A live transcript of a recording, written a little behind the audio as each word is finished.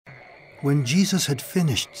When Jesus had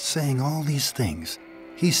finished saying all these things,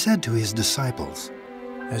 he said to his disciples,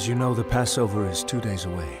 "As you know, the Passover is 2 days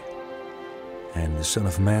away, and the Son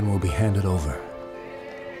of Man will be handed over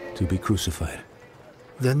to be crucified."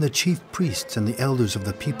 Then the chief priests and the elders of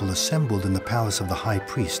the people assembled in the palace of the high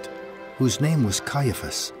priest, whose name was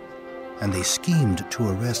Caiaphas, and they schemed to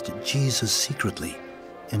arrest Jesus secretly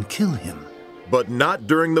and kill him. "But not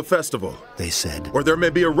during the festival," they said, "or there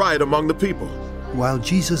may be a riot among the people." While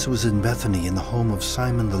Jesus was in Bethany in the home of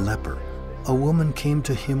Simon the leper, a woman came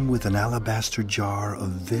to him with an alabaster jar of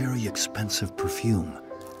very expensive perfume,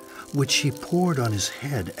 which she poured on his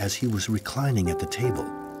head as he was reclining at the table.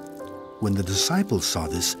 When the disciples saw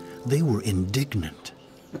this, they were indignant.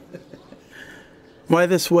 "Why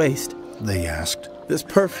this waste?" they asked. "This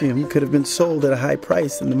perfume could have been sold at a high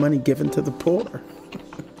price and the money given to the poor."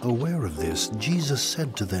 Aware of this, Jesus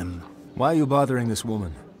said to them, "Why are you bothering this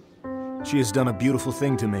woman? She has done a beautiful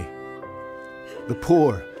thing to me. The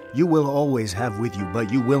poor you will always have with you,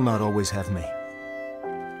 but you will not always have me.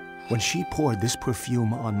 When she poured this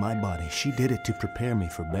perfume on my body, she did it to prepare me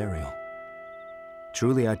for burial.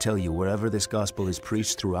 Truly I tell you, wherever this gospel is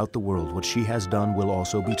preached throughout the world, what she has done will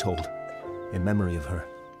also be told in memory of her."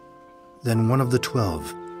 Then one of the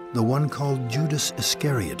 12, the one called Judas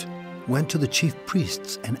Iscariot, went to the chief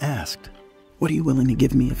priests and asked, "What are you willing to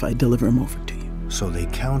give me if I deliver him over to you?" So they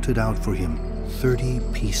counted out for him 30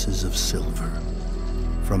 pieces of silver.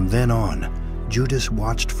 From then on, Judas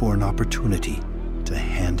watched for an opportunity to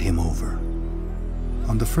hand him over.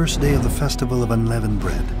 On the first day of the festival of unleavened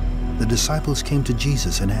bread, the disciples came to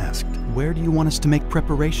Jesus and asked, "Where do you want us to make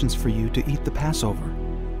preparations for you to eat the Passover?"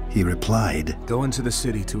 He replied, "Go into the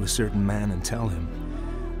city to a certain man and tell him,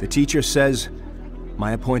 'The teacher says,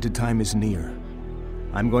 my appointed time is near.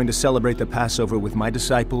 I'm going to celebrate the Passover with my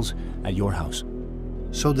disciples at your house.'"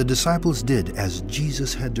 So the disciples did as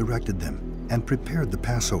Jesus had directed them and prepared the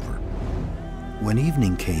Passover. When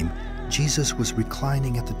evening came, Jesus was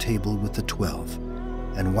reclining at the table with the 12,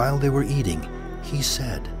 and while they were eating, he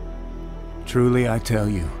said, "Truly I tell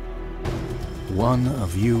you, one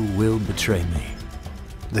of you will betray me."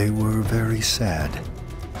 They were very sad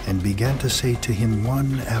and began to say to him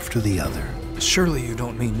one after the other, "Surely you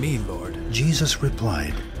don't mean me, Lord." Jesus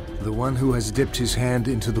replied, "The one who has dipped his hand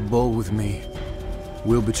into the bowl with me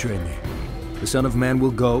will betray me. The Son of Man will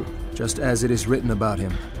go, just as it is written about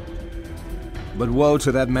him. But woe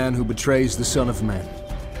to that man who betrays the Son of Man.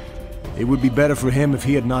 It would be better for him if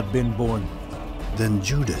he had not been born." Then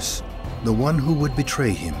Judas, the one who would betray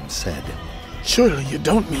him, said, "Surely you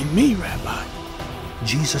don't mean me, Rabbi."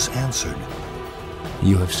 Jesus answered,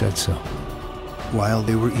 "You have said so." While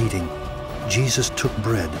they were eating, Jesus took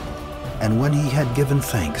bread, and when he had given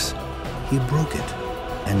thanks, he broke it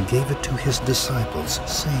and gave it to his disciples,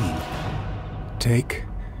 saying, "Take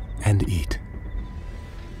and eat.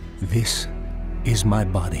 This is my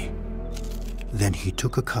body." Then he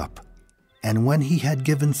took a cup, and when he had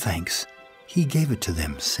given thanks, he gave it to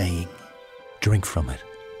them, saying, "Drink from it,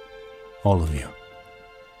 all of you.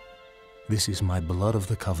 This is my blood of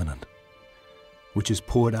the covenant, which is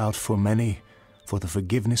poured out for many for the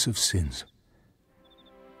forgiveness of sins.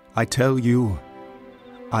 I tell you,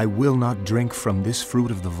 I will not drink from this fruit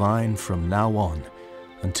of the vine from now on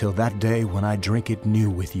until that day when I drink it new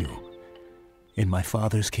with you in my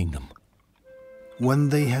Father's kingdom." When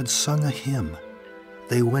they had sung a hymn,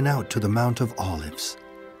 they went out to the Mount of Olives.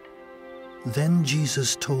 Then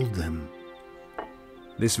Jesus told them,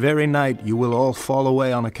 "This very night you will all fall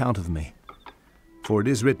away on account of me. For it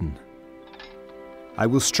is written, I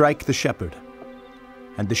will strike the shepherd,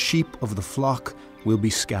 and the sheep of the flock will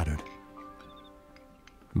be scattered.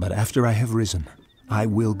 But after I have risen, I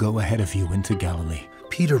will go ahead of you into Galilee."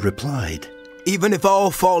 Peter replied, "Even if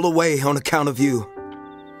all fall away on account of you,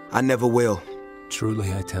 I never will."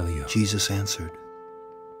 "Truly I tell you," Jesus answered,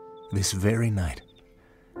 "this very night,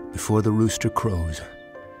 before the rooster crows,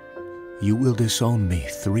 you will disown me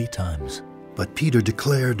 3 times. But Peter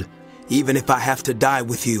declared, "Even if I have to die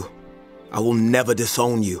with you, I will never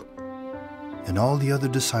disown you." and all the other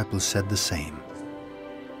disciples said the same.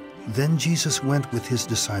 Then Jesus went with his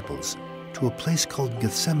disciples to a place called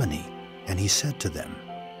Gethsemane, and he said to them,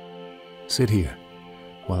 "Sit here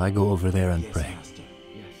while I go over there and pray."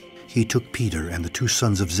 He took Peter and the 2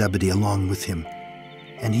 sons of Zebedee along with him,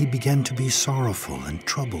 and he began to be sorrowful and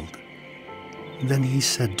troubled. Then he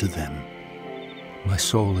said to them, My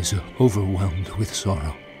soul is overwhelmed with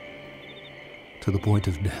sorrow, to the point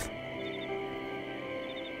of death.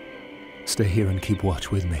 Stay here and keep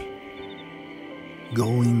watch with me.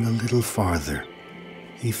 Going a little farther,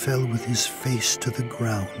 he fell with his face to the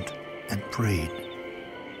ground and prayed,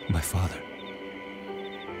 My Father,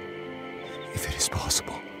 if it is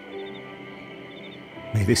possible,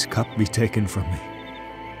 may this cup be taken from me.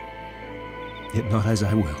 Yet not as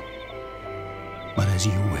I will, but as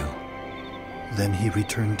you will. Then he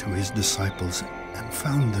returned to his disciples and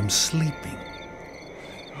found them sleeping.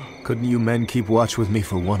 Couldn't you men keep watch with me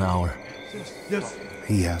for 1 hour?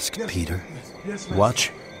 He asked Peter.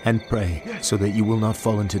 Watch and pray so that you will not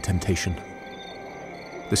fall into temptation.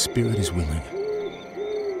 The spirit is willing,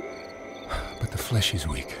 but the flesh is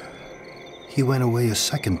weak. He went away a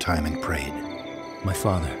second time and prayed. My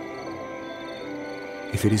Father,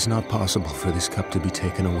 if it is not possible for this cup to be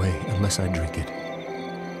taken away unless I drink it,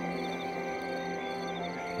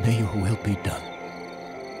 may your will be done.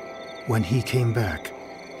 When he came back,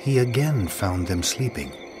 he again found them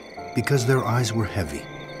sleeping, because their eyes were heavy.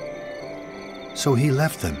 So he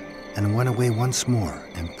left them and went away once more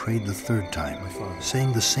and prayed the third time,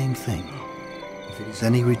 saying the same thing.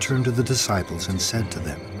 Then he returned to the disciples and said to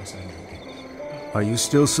them, Are you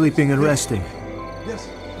still sleeping and resting?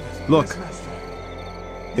 Look,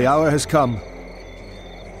 the hour has come,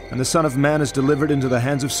 and the Son of Man is delivered into the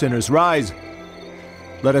hands of sinners. Rise!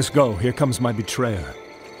 Let us go. Here comes my betrayer.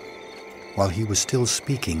 While he was still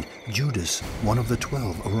speaking, Judas, one of the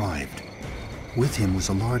 12, arrived. With him was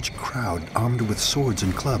a large crowd armed with swords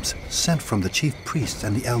and clubs, sent from the chief priests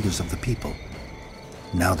and the elders of the people.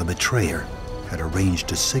 Now the betrayer had arranged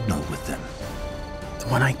to signal with them. The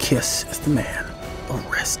one I kiss is the man.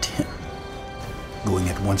 Arrest him. Going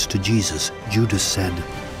at once to Jesus, Judas said,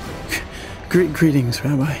 Greetings,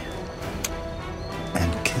 Rabbi.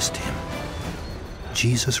 And kissed him.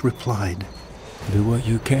 Jesus replied, Do what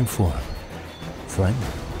you came for, friend.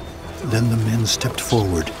 Then the men stepped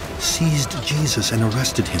forward, seized Jesus and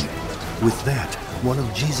arrested him. With that, one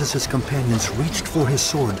of Jesus' companions reached for his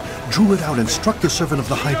sword, drew it out and struck the servant of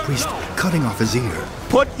the high priest, cutting off his ear.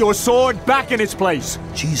 Put your sword back in its place.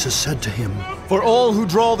 Jesus said to him, For all who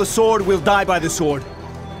draw the sword will die by the sword.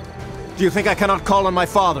 Do you think I cannot call on my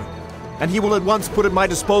Father, and he will at once put at my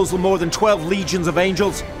disposal more than 12 legions of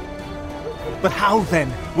angels? But how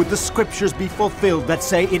then would the scriptures be fulfilled that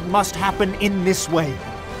say it must happen in this way?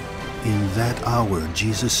 In that hour,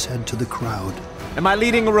 Jesus said to the crowd, Am I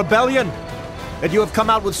leading a rebellion, that you have come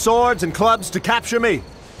out with swords and clubs to capture me?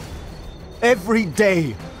 Every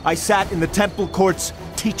day I sat in the temple courts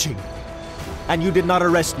teaching, and you did not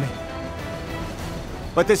arrest me.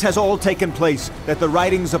 But this has all taken place that the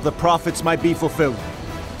writings of the prophets might be fulfilled.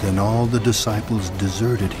 Then all the disciples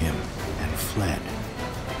deserted him and fled.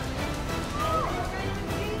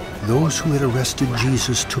 Those who had arrested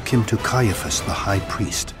Jesus took him to Caiaphas, the high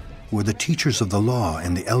priest, where the teachers of the law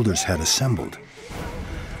and the elders had assembled.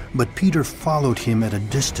 But Peter followed him at a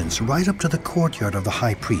distance, right up to the courtyard of the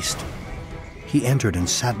high priest. He entered and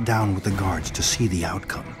sat down with the guards to see the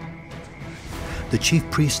outcome. The chief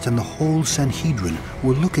priests and the whole Sanhedrin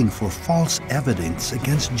were looking for false evidence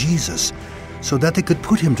against Jesus, so that they could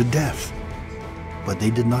put him to death. But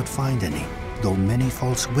they did not find any, though many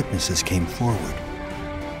false witnesses came forward.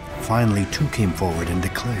 Finally, 2 came forward and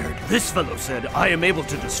declared, This fellow said, I am able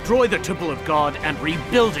to destroy the temple of God and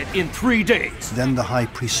rebuild it in 3 days. Then the high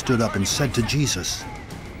priest stood up and said to Jesus,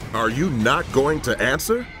 Are you not going to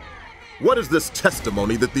answer? What is this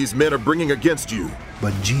testimony that these men are bringing against you?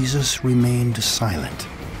 But Jesus remained silent.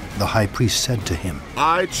 The high priest said to him,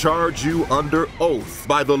 I charge you under oath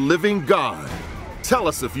by the living God. Tell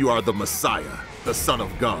us if you are the Messiah, the Son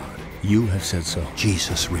of God. You have said so.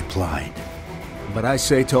 Jesus replied, But I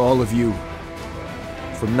say to all of you,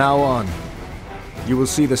 from now on, you will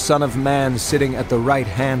see the Son of Man sitting at the right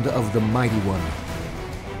hand of the Mighty One,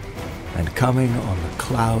 and coming on the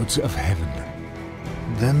clouds of heaven.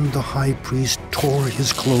 Then the high priest tore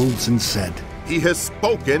his clothes and said, He has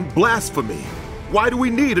spoken blasphemy. Why do we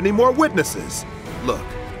need any more witnesses? Look,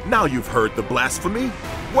 now you've heard the blasphemy.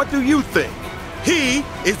 What do you think? He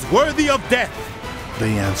is worthy of death.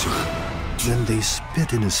 They answered. Then they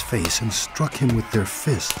spit in his face and struck him with their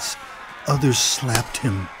fists. Others slapped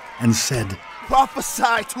him and said,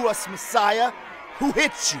 Prophesy to us, Messiah. Who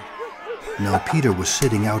hit you? Now Peter was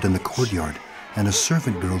sitting out in the courtyard, and a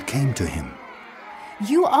servant girl came to him.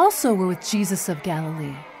 You also were with Jesus of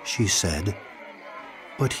Galilee, She said,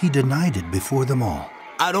 but he denied it before them all.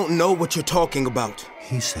 I don't know what you're talking about,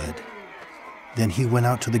 He said. Then he went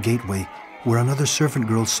out to the gateway, where another servant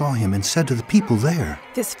girl saw him and said to the people there,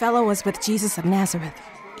 This fellow was with Jesus of Nazareth.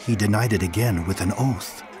 He denied it again with an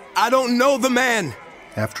oath. I don't know the man.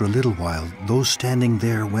 After a little while, those standing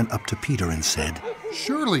there went up to Peter and said,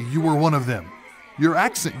 Surely you were one of them. Your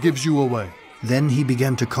accent gives you away. Then he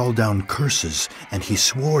began to call down curses, and he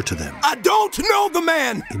swore to them. I don't know the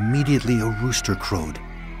man. Immediately a rooster crowed.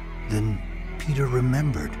 Then Peter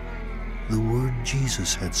remembered. the word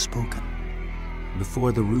Jesus had spoken.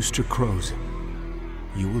 Before the rooster crows,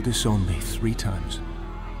 you will disown me 3 times.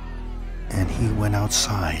 And he went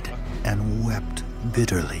outside and wept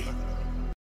bitterly.